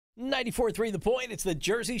94.3 The Point. It's the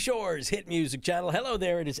Jersey Shore's hit music channel. Hello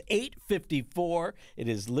there. It is 8:54. It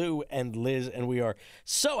is Lou and Liz, and we are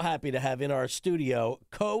so happy to have in our studio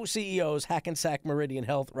co-CEOs Hackensack Meridian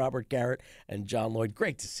Health, Robert Garrett and John Lloyd.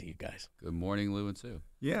 Great to see you guys. Good morning, Lou and Sue.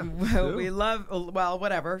 Yeah. Well, we love,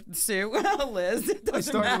 whatever. Sue, Liz, it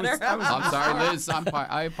doesn't matter. I'm sorry, Liz.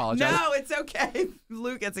 I apologize. No, it's okay.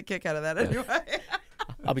 Lou gets a kick out of that anyway.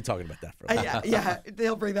 I'll be talking about that for a minute. Yeah,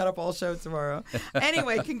 they'll bring that up all show tomorrow.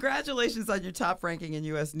 Anyway, congratulations on your top ranking in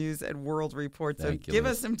U.S. News and World Report. So give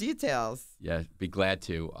us some details. Yeah, be glad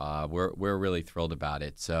to. We're really thrilled about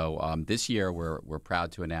it. So this year we're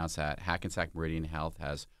proud to announce that Hackensack Meridian Health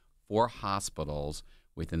has 4 hospitals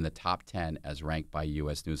within the top 10 as ranked by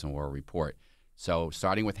U.S. News and World Report. So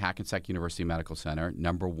starting with Hackensack University Medical Center,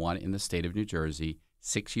 #1 in the state of New Jersey,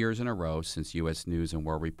 6 years in a row since U.S. News and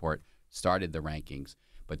World Report started the rankings.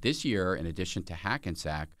 But this year, in addition to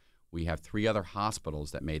Hackensack, we have 3 other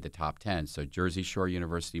hospitals that made the top 10. So Jersey Shore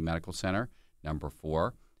University Medical Center,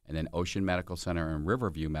 #4, and then Ocean Medical Center and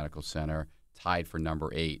Riverview Medical Center tied for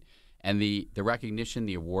 #8. And the recognition,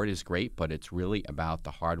 the award is great, but it's really about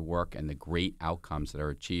the hard work and the great outcomes that are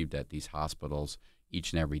achieved at these hospitals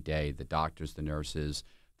each and every day. The doctors, the nurses,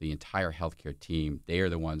 the entire healthcare team, they are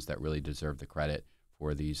the ones that really deserve the credit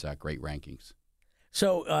for these great rankings.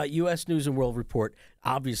 So U.S. News and World Report,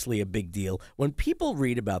 obviously a big deal. When people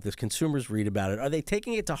read about this, consumers read about it, are they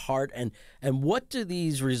taking it to heart? And what do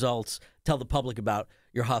these results tell the public about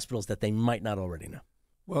your hospitals that they might not already know?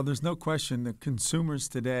 Well, there's no question that consumers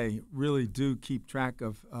today really do keep track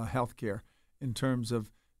of healthcare in terms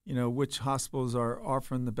of, which hospitals are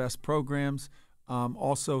offering the best programs.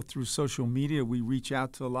 Also through social media, we reach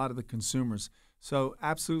out to a lot of the consumers. So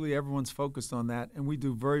absolutely everyone's focused on that, and we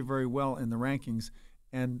do very, very well in the rankings.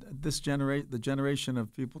 And the generation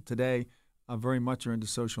of people today very much are into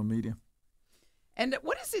social media. And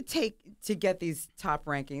what does it take to get these top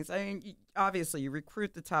rankings? I mean, obviously you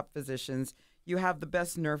recruit the top physicians, you have the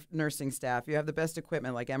best nursing staff, you have the best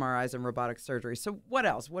equipment like MRIs and robotic surgery. So what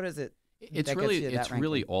else? What is it? It's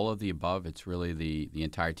really all of the above. It's really the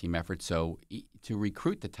entire team effort. So to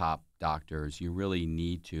recruit the top doctors, you really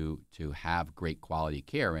need to have great quality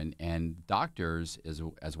care. And doctors,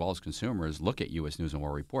 as well as consumers, look at U.S. News and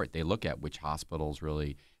World Report. They look at which hospitals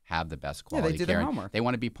really have the best quality care. They do their homework. They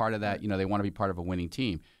want to be part of that. They want to be part of a winning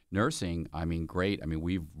team. Nursing, great.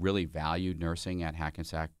 We've really valued nursing at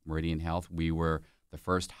Hackensack Meridian Health. We were the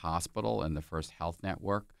first hospital and the first health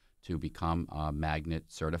network to become Magnet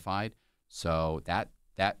certified. So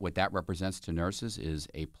what that represents to nurses is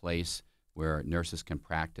a place where nurses can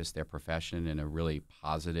practice their profession in a really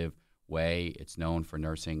positive way. It's known for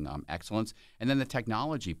nursing excellence. And then the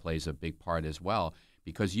technology plays a big part as well,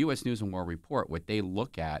 because U.S. News and World Report, what they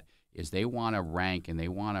look at is they want to rank and they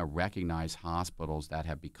want to recognize hospitals that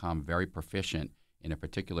have become very proficient in a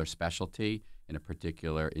particular specialty,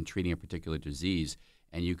 in treating a particular disease.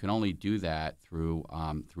 And you can only do that through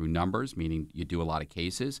numbers, meaning you do a lot of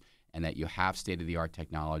cases, and that you have state-of-the-art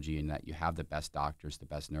technology, and that you have the best doctors, the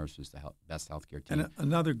best nurses, the best healthcare team. And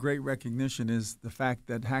another great recognition is the fact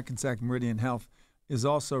that Hackensack Meridian Health is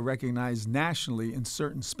also recognized nationally in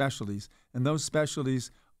certain specialties. And those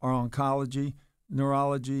specialties are oncology,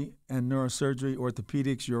 neurology, and neurosurgery,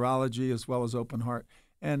 orthopedics, urology, as well as open heart.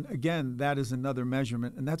 And again, that is another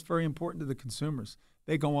measurement, and that's very important to the consumers.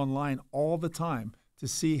 They go online all the time to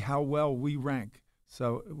see how well we rank.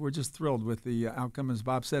 So we're just thrilled with the outcome. As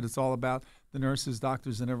Bob said, it's all about the nurses,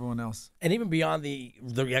 doctors, and everyone else. And even beyond the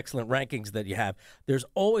excellent rankings that you have, there's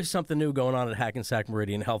always something new going on at Hackensack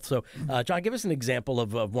Meridian Health. So, John, give us an example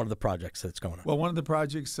of one of the projects that's going on. Well, one of the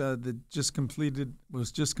projects that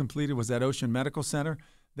was just completed at Ocean Medical Center.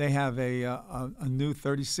 They have a new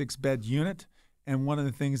 36-bed unit, and one of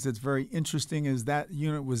the things that's very interesting is that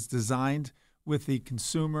unit was designed with the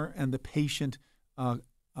consumer and the patient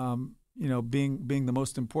being the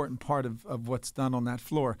most important part of what's done on that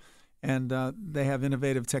floor. And they have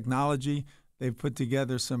innovative technology. They've put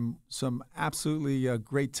together some absolutely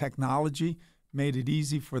great technology, made it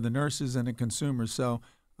easy for the nurses and the consumers. So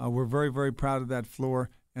we're very, very proud of that floor,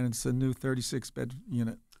 and it's a new 36-bed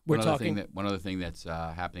unit. One other thing that's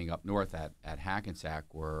happening up north at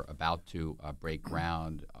Hackensack, we're about to break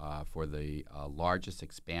ground for the largest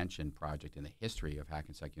expansion project in the history of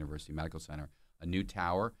Hackensack University Medical Center, a new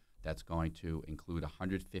tower that's going to include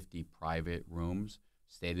 150 private rooms,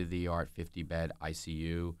 state-of-the-art 50-bed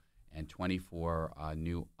ICU, and 24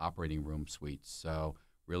 new operating room suites. So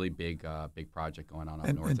really big project going on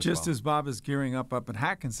up north and as just well. As Bob is gearing up at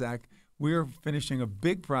Hackensack, we're finishing a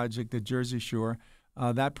big project at Jersey Shore.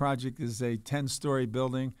 That project is a 10-story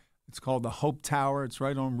building. It's called the Hope Tower. It's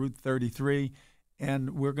right on Route 33.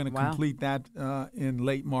 and we're going to Wow. complete that in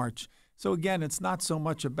late March. So again, it's not so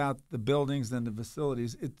much about the buildings and the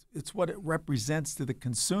facilities. It's what it represents to the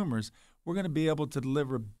consumers. We're going to be able to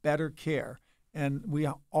deliver better care, and we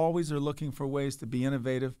always are looking for ways to be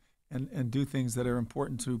innovative and do things that are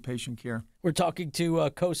important to patient care. We're talking to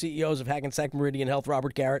co-CEOs of Hackensack Meridian Health,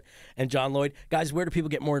 Robert Garrett and John Lloyd. Guys, where do people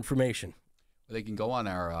get more information? Well, they can go on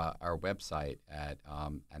our website at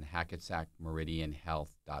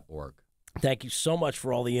hackensackmeridianhealth.org. Thank you so much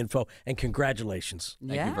for all the info, and congratulations.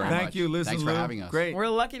 Thank you very Thank much. you, Liz Thanks and for Lou. having us. Great. We're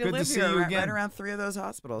lucky to Good live to see here, you right again. around 3 of those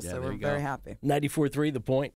hospitals, Yeah, so there we're you go. very happy. 94.3 The Point.